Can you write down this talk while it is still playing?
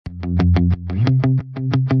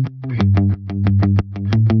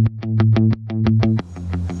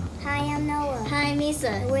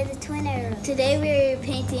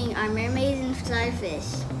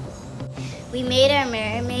starfish. We made our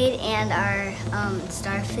mermaid and our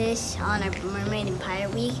starfish on our Mermaid and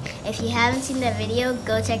Pirate Week. If you haven't seen that video,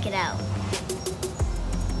 go check it out.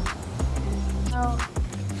 So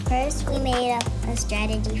first we made up a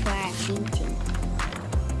strategy for our painting.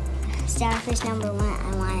 Starfish number 1,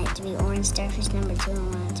 I want it to be orange. Starfish number 2, I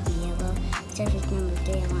want it to be yellow. Starfish number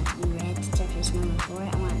 3, I want it to be red. Starfish number 4,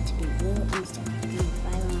 I want it to be blue. And starfish number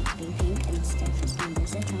 5, I want it to be pink. And starfish number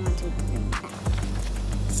 6, I want it to be green.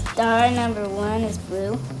 Star number 1 is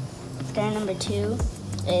blue. Star number 2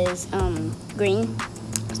 is green.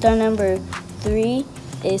 Star number 3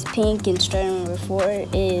 is pink, and star number 4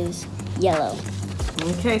 is yellow.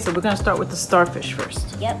 Okay, so we're gonna start with the starfish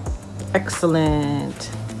first. Yep.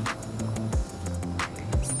 Excellent.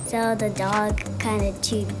 So the dog kind of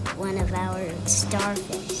chewed one of our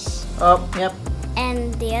starfish. Oh, yep.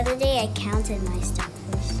 And the other day I counted my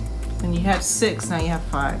starfish. And you had 6, now you have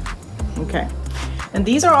 5. Okay. And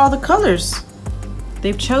these are all the colors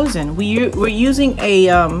they've chosen. We're using a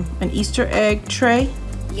an Easter egg tray.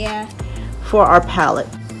 Yeah. For our palette.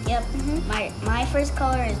 Yep. My first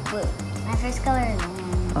color is blue. My first color is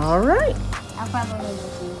orange. All right. I'll probably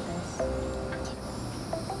just use this.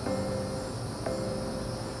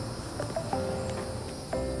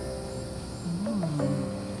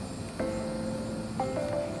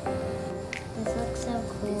 This looks so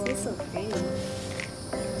cool. This is so pretty.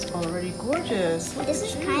 It's already gorgeous. This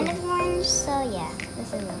is kind of orange, so yeah,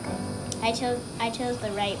 this is okay. I chose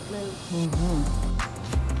the right blue.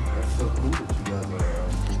 That's so cool that you guys are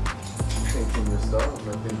painting yourself. I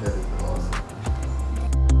think that is awesome.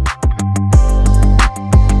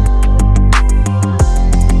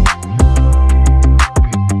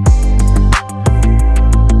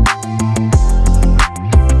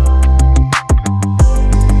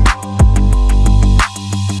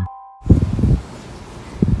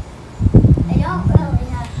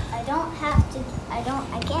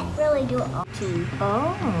 I can't really do it all.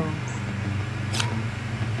 Oh.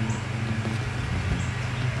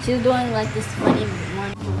 She's doing like this funny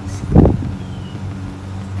one.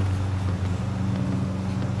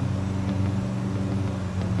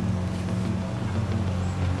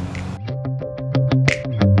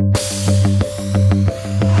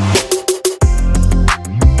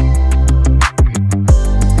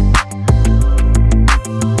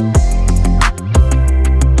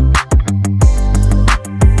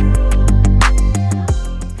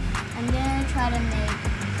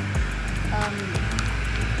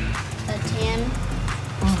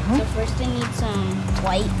 So first I need some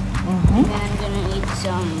white, and then I'm gonna need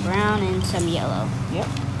some brown and some yellow. Yep.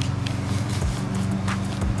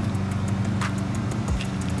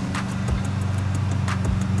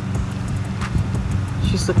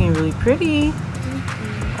 She's looking really pretty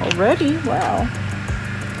already. Wow.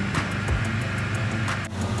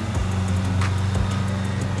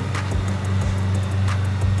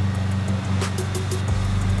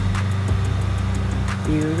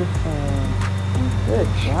 Beautiful. Good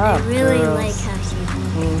job, I really girls. like how she's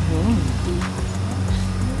moving.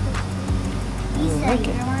 Lisa,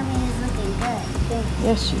 your mermaid is looking good.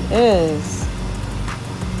 Yes, she is.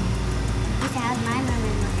 Lisa, how's my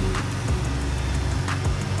mermaid looking?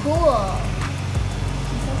 Cool.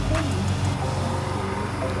 She's so pretty.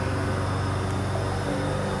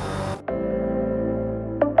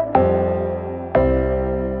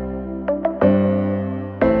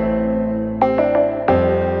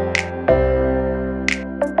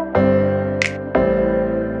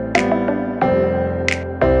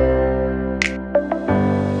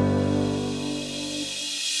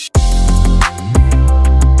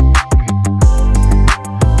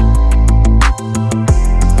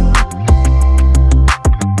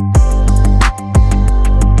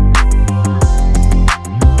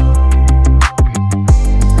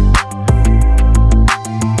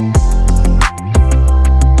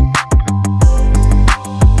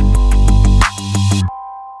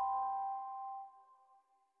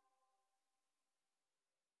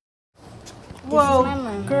 Whoa,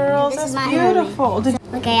 girls, that's beautiful.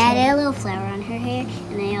 Look, I added a little flower on her hair,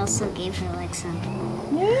 and I also gave her like some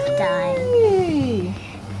dye.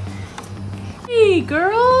 Hey,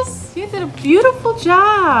 girls, you did a beautiful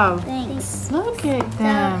job. Thanks. Look at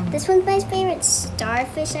them. So, this one's my favorite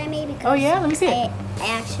starfish I made because Oh yeah, let me see it. I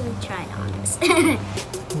actually tried on this.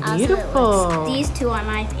 Beautiful. These two are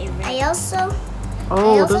my favorite. I also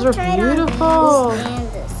those are tried beautiful. on these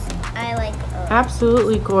and this. I like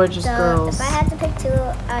absolutely gorgeous, so girls. if I had to pick two,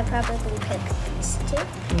 I'd probably pick these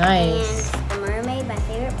two. Nice. And the mermaid, my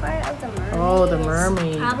favorite part of the mermaid. Oh, the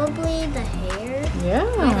mermaid. Is probably the hair. Yeah.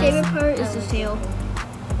 My favorite part is the tail.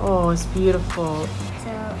 Oh, it's beautiful.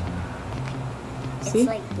 So See? It's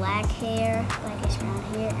like black hair, blackish brown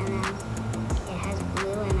hair, and then it has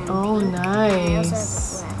blue and then Oh, pink. And it also has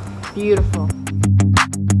nice. a flag. Beautiful.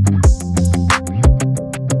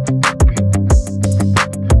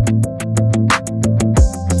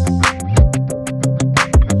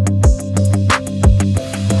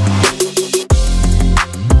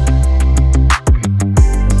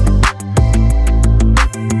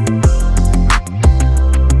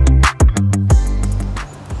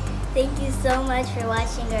 Thank you so much for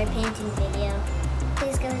watching our painting video.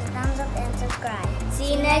 Please give us a thumbs up and subscribe.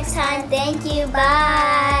 See you next time. Thank you.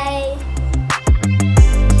 Bye.